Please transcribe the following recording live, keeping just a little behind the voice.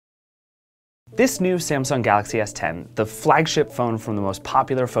This new Samsung Galaxy S10, the flagship phone from the most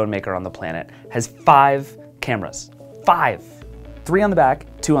popular phone maker on the planet, has 5 cameras. 5! 3 on the back,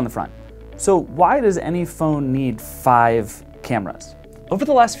 2 on the front. So why does any phone need 5 cameras? Over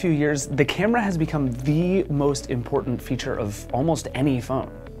the last few years, the camera has become the most important feature of almost any phone.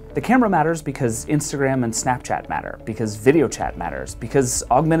 The camera matters because Instagram and Snapchat matter, because video chat matters, because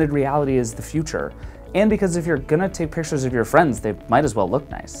augmented reality is the future, and because if you're gonna take pictures of your friends, they might as well look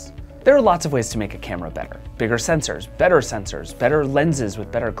nice. There are lots of ways to make a camera better. Bigger sensors, better lenses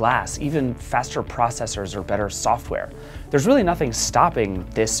with better glass, even faster processors or better software. There's really nothing stopping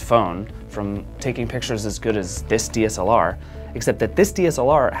this phone from taking pictures as good as this DSLR, except that this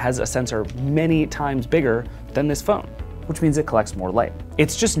DSLR has a sensor many times bigger than this phone, which means it collects more light.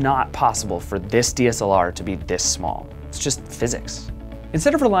 It's just not possible for this DSLR to be this small. It's just physics.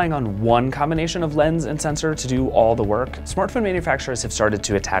 Instead of relying on one combination of lens and sensor to do all the work, smartphone manufacturers have started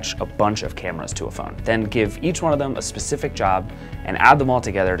to attach a bunch of cameras to a phone, then give each one of them a specific job and add them all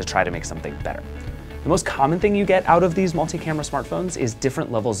together to try to make something better. The most common thing you get out of these multi-camera smartphones is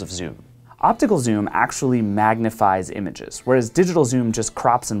different levels of zoom. Optical zoom actually magnifies images, whereas digital zoom just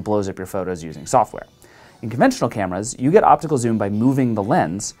crops and blows up your photos using software. In conventional cameras, you get optical zoom by moving the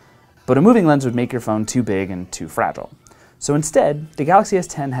lens, but a moving lens would make your phone too big and too fragile. So instead, the Galaxy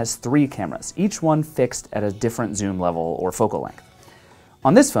S10 has 3 cameras, each one fixed at a different zoom level or focal length.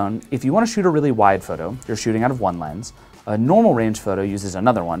 On this phone, if you want to shoot a really wide photo, you're shooting out of one lens, a normal range photo uses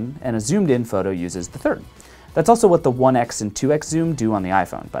another one, and a zoomed in photo uses the third. That's also what the 1x and 2x zoom do on the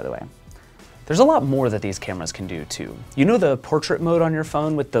iPhone, by the way. There's a lot more that these cameras can do too. You know the portrait mode on your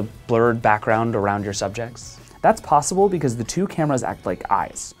phone with the blurred background around your subjects? That's possible because the 2 cameras act like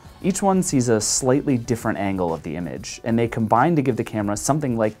eyes. Each one sees a slightly different angle of the image, and they combine to give the camera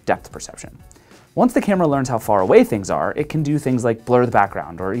something like depth perception. Once the camera learns how far away things are, it can do things like blur the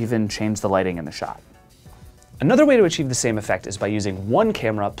background or even change the lighting in the shot. Another way to achieve the same effect is by using one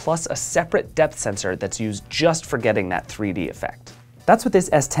camera plus a separate depth sensor that's used just for getting that 3D effect. That's what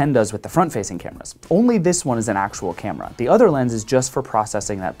this S10 does with the front-facing cameras. Only this one is an actual camera. The other lens is just for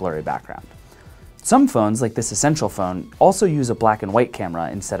processing that blurry background. Some phones, like this Essential phone, also use a black and white camera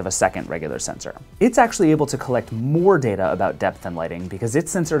instead of a second regular sensor. It's actually able to collect more data about depth and lighting because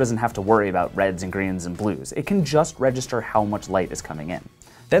its sensor doesn't have to worry about reds and greens and blues. It can just register how much light is coming in.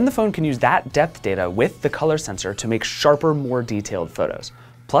 Then the phone can use that depth data with the color sensor to make sharper, more detailed photos.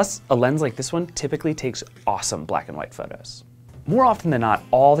 Plus, a lens like this one typically takes awesome black and white photos. More often than not,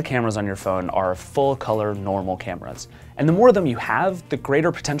 all the cameras on your phone are full color normal cameras. And the more of them you have, the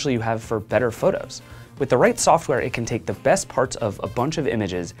greater potential you have for better photos. With the right software, it can take the best parts of a bunch of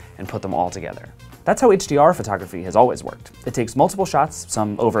images and put them all together. That's how HDR photography has always worked. It takes multiple shots,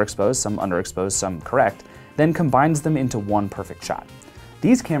 some overexposed, some underexposed, some correct, then combines them into one perfect shot.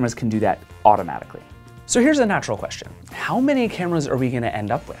 These cameras can do that automatically. So here's a natural question. How many cameras are we gonna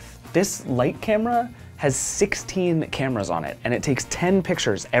end up with? This light camera has 16 cameras on it, and it takes 10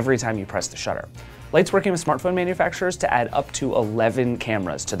 pictures every time you press the shutter. Light's working with smartphone manufacturers to add up to 11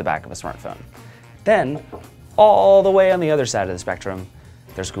 cameras to the back of a smartphone. Then, all the way on the other side of the spectrum,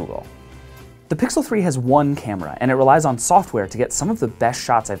 there's Google. The Pixel 3 has one camera, and it relies on software to get some of the best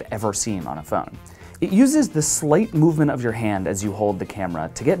shots I've ever seen on a phone. It uses the slight movement of your hand as you hold the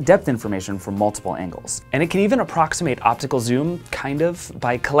camera to get depth information from multiple angles. And it can even approximate optical zoom, kind of,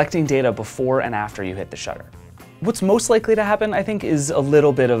 by collecting data before and after you hit the shutter. What's most likely to happen, I think, is a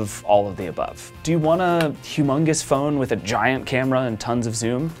little bit of all of the above. Do you want a humongous phone with a giant camera and tons of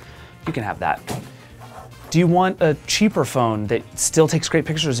zoom? You can have that. Do you want a cheaper phone that still takes great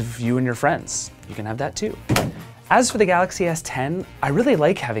pictures of you and your friends? You can have that too. As for the Galaxy S10, I really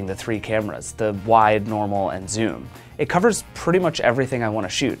like having the 3 cameras, the wide, normal, and zoom. It covers pretty much everything I want to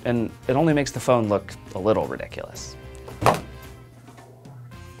shoot, and it only makes the phone look a little ridiculous.